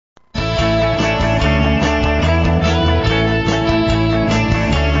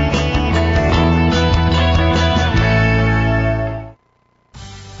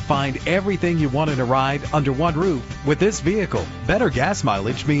everything you want in a ride under one roof with this vehicle. Better gas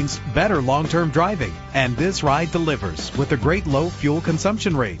mileage means better long-term driving, and this ride delivers with a great low fuel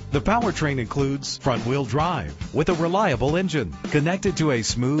consumption rate. The powertrain includes front-wheel drive with a reliable engine connected to a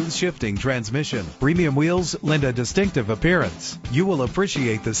smooth shifting transmission. Premium wheels lend a distinctive appearance. You will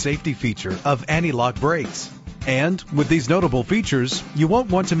appreciate the safety feature of anti-lock brakes. And with these notable features, you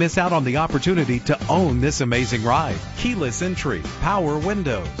won't want to miss out on the opportunity to own this amazing ride. Keyless entry, power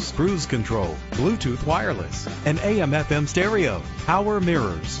windows, cruise control, Bluetooth wireless, an AM/FM stereo, power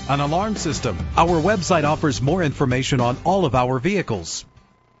mirrors, an alarm system. Our website offers more information on all of our vehicles.